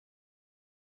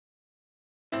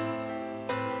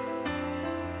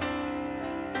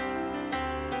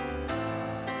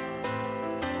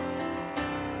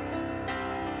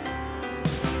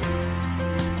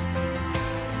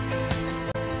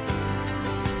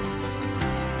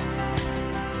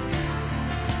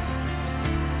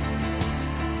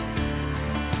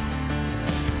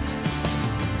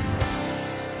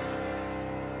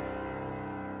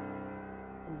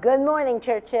Good morning,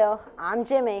 Churchill. I'm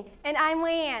Jimmy. And I'm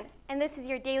Leanne, and this is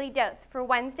your Daily Dose for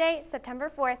Wednesday,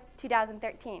 September 4th,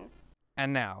 2013.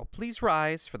 And now, please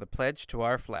rise for the pledge to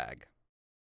our flag.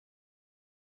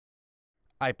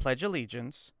 I pledge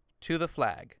allegiance to the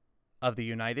flag of the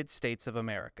United States of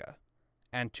America,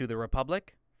 and to the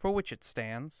republic for which it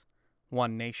stands,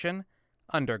 one nation,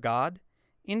 under God,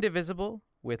 indivisible,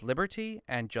 with liberty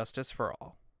and justice for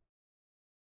all.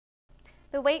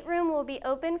 The weight room will be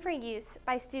open for use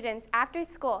by students after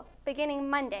school beginning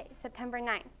Monday, September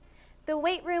 9th. The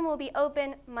weight room will be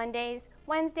open Mondays,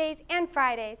 Wednesdays, and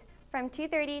Fridays from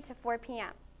 2:30 to 4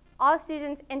 p.m. All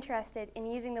students interested in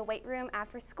using the weight room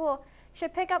after school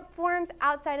should pick up forms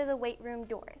outside of the weight room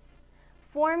doors.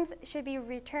 Forms should be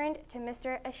returned to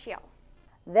Mr. Ashiel.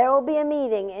 There will be a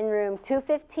meeting in room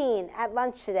 215 at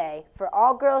lunch today for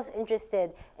all girls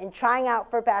interested in trying out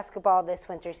for basketball this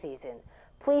winter season.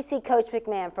 Please see Coach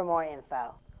McMahon for more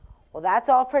info. Well, that's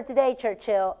all for today,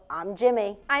 Churchill. I'm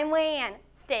Jimmy. I'm Leanne.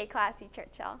 Stay classy,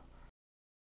 Churchill.